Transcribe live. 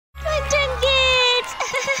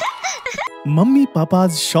Mummy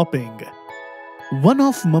Papa's shopping. One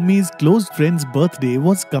of Mummy's close friends' birthday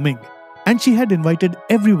was coming and she had invited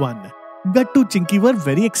everyone. Gattu Chinki were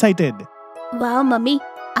very excited. Wow, Mummy.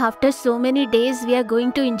 After so many days, we are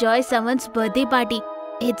going to enjoy someone's birthday party.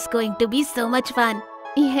 It's going to be so much fun.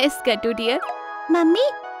 Yes, Gattu dear. Mummy,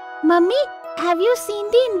 have you seen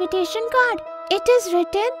the invitation card? It is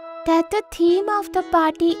written that the theme of the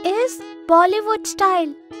party is Bollywood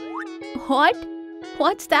style. What?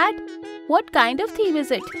 What's that? What kind of theme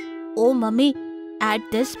is it? Oh, Mummy, at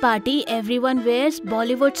this party, everyone wears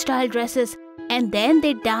Bollywood style dresses and then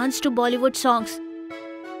they dance to Bollywood songs.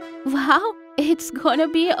 Wow, it's gonna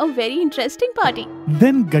be a very interesting party.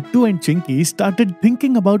 Then Gattu and Chinki started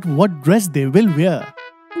thinking about what dress they will wear.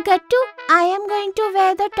 Gattu, I am going to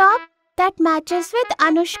wear the top that matches with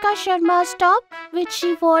Anushka Sharma's top which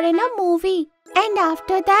she wore in a movie. And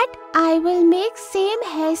after that, I will make same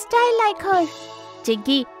hairstyle like her.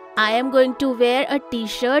 Chinki, I am going to wear a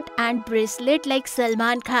t-shirt and bracelet like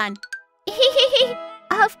Salman Khan.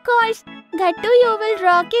 Of course, Gattu, you will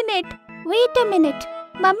rock in it. Wait a minute.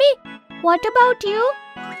 Mummy, what about you?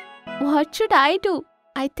 What should I do?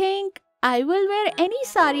 I think I will wear any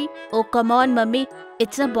sari. Oh, come on, Mummy.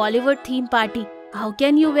 It's a Bollywood theme party. How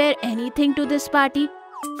can you wear anything to this party?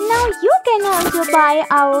 Now you can also buy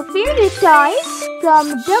our favorite toys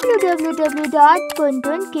from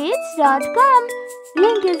www.puntoonkits.com.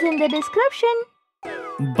 Link is in the description.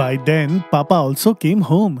 By then, Papa also came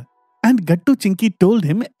home and Gattu Chinki told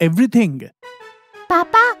him everything.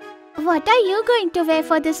 Papa, what are you going to wear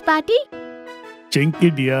for this party?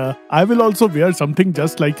 Chinki dear, I will also wear something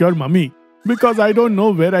just like your mummy because I don't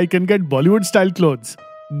know where I can get Bollywood style clothes.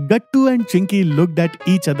 Gattu and Chinki looked at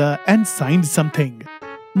each other and signed something.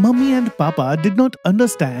 Mummy and Papa did not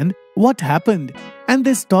understand what happened and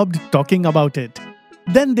they stopped talking about it.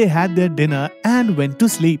 Then they had their dinner and went to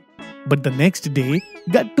sleep. But the next day,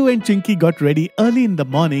 Gattu and Chinki got ready early in the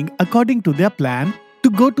morning according to their plan to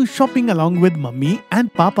go to shopping along with Mummy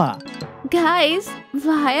and Papa. Guys,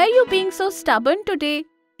 why are you being so stubborn today?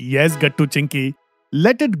 Yes, Gattu Chinki,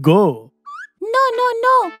 let it go. No.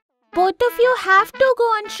 Both of you have to go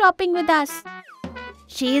on shopping with us.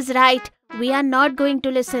 She is right. We are not going to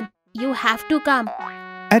listen. You have to come.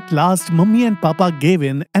 At last, Mummy and Papa gave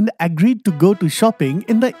in and agreed to go to shopping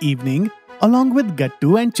in the evening along with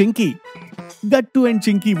Gattu and Chinki. Gattu and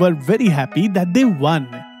Chinki were very happy that they won.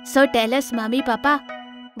 So tell us, Mummy, Papa,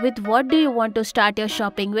 with what do you want to start your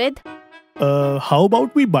shopping with? How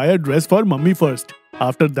about we buy a dress for Mummy first?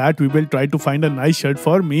 After that, we will try to find a nice shirt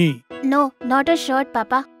for me. No, not a shirt,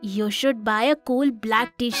 Papa. You should buy a cool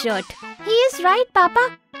black t-shirt. He is right,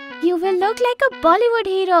 Papa. You will look like a Bollywood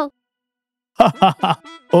hero.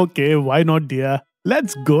 Okay, why not, dear?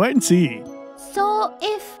 Let's go and see. So,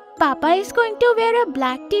 if Papa is going to wear a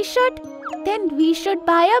black t-shirt, then we should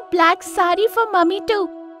buy a black sari for Mummy too.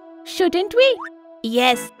 Shouldn't we?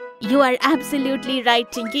 Yes, you are absolutely right,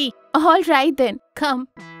 Chinki. Alright then, come.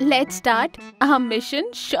 Let's start our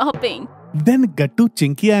mission shopping. Then Gattu,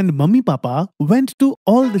 Chinki and Mummy Papa went to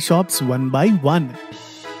all the shops one by one.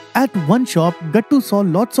 At one shop, Gattu saw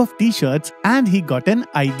lots of t-shirts and he got an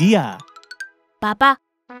idea. Papa,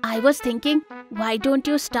 I was thinking, why don't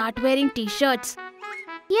you start wearing t-shirts?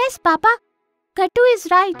 Yes, Papa. Gattu is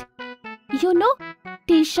right. You know,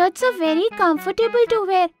 t-shirts are very comfortable to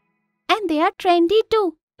wear and they are trendy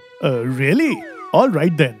too. Really?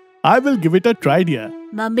 Alright then. I will give it a try, dear.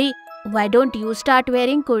 Mummy, why don't you start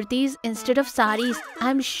wearing kurtis instead of saris?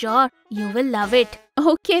 I'm sure you will love it.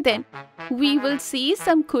 Okay then. We will see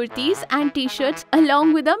some kurtis and t-shirts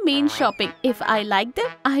along with our main shopping. If I like them,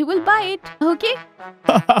 I will buy it. Okay?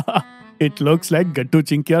 It looks like Gattu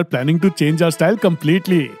Chinki are planning to change our style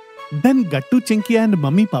completely. Then Gattu Chinki and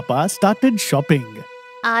Mummy Papa started shopping.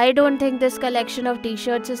 I don't think this collection of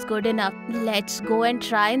t-shirts is good enough. Let's go and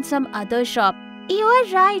try in some other shop. You are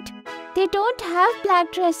right. They don't have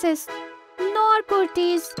black dresses, nor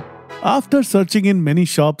kurtis. After searching in many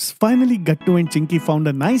shops, finally Gattu and Chinki found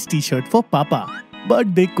a nice t-shirt for Papa.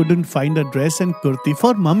 But they couldn't find a dress and kurti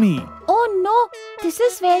for Mummy. Oh no, this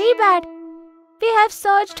is very bad. We have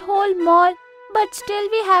searched whole mall, but still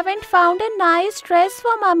we haven't found a nice dress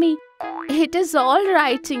for Mummy. It is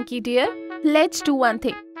alright, Chinki dear. Let's do one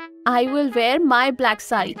thing. I will wear my black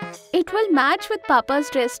sari. It will match with Papa's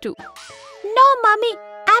dress too. No, Mummy.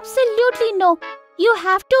 Absolutely no. You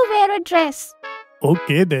have to wear a dress.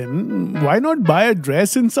 Okay then, why not buy a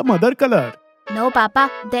dress in some other color? No, Papa.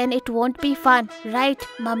 Then it won't be fun. Right,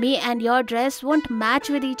 Mummy and your dress won't match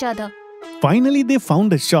with each other. Finally, they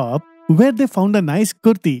found a shop where they found a nice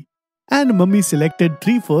kurti and Mummy selected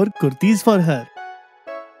 3-4 kurtis for her.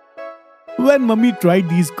 When Mummy tried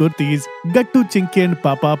these kurtis, Gattu, Chinky and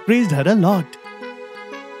Papa praised her a lot.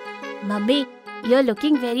 Mummy, you're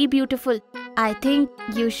looking very beautiful. I think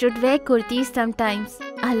you should wear kurtis sometimes,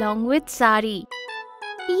 along with sari.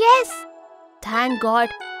 Yes! Thank God,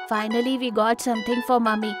 finally we got something for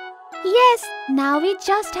Mummy. Yes, now we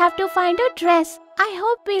just have to find a dress. I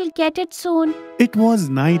hope we'll get it soon. It was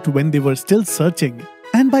night when they were still searching,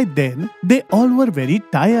 and by then they all were very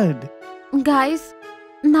tired. Guys,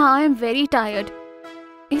 now I'm very tired.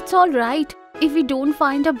 It's alright if we don't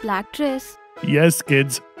find a black dress. Yes,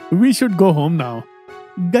 kids, we should go home now.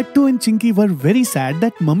 Gattu and Chinky were very sad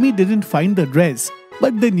that Mummy didn't find the dress,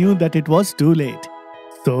 but they knew that it was too late.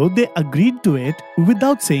 So they agreed to it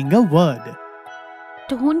without saying a word.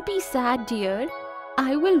 Don't be sad, dear.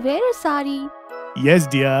 I will wear a sari. Yes,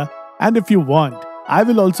 dear. And if you want, I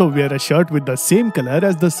will also wear a shirt with the same color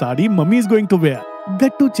as the sari Mummy is going to wear.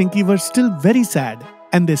 Gattu and Chinky were still very sad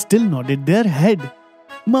and they still nodded their head.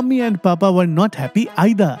 Mummy and Papa were not happy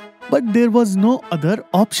either, but there was no other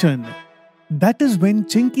option. That is when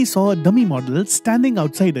Chinky saw a dummy model standing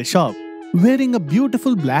outside a shop, wearing a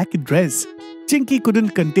beautiful black dress. Chinky couldn't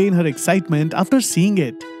contain her excitement after seeing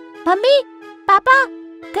it. Mummy, Papa,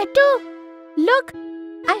 Gattu, look,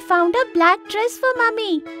 I found a black dress for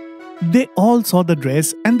Mummy. They all saw the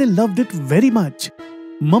dress and they loved it very much.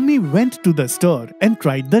 Mummy went to the store and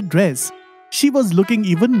tried the dress. She was looking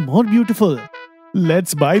even more beautiful.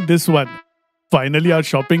 Let's buy this one. Finally, our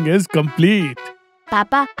shopping is complete.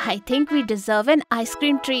 Papa, I think we deserve an ice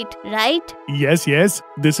cream treat, right? Yes,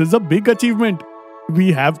 this is a big achievement.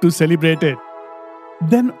 We have to celebrate it.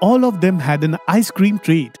 Then all of them had an ice cream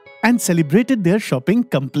treat and celebrated their shopping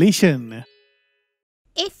completion.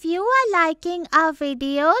 If you are liking our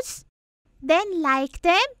videos, then like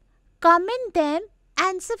them, comment them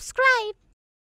and subscribe.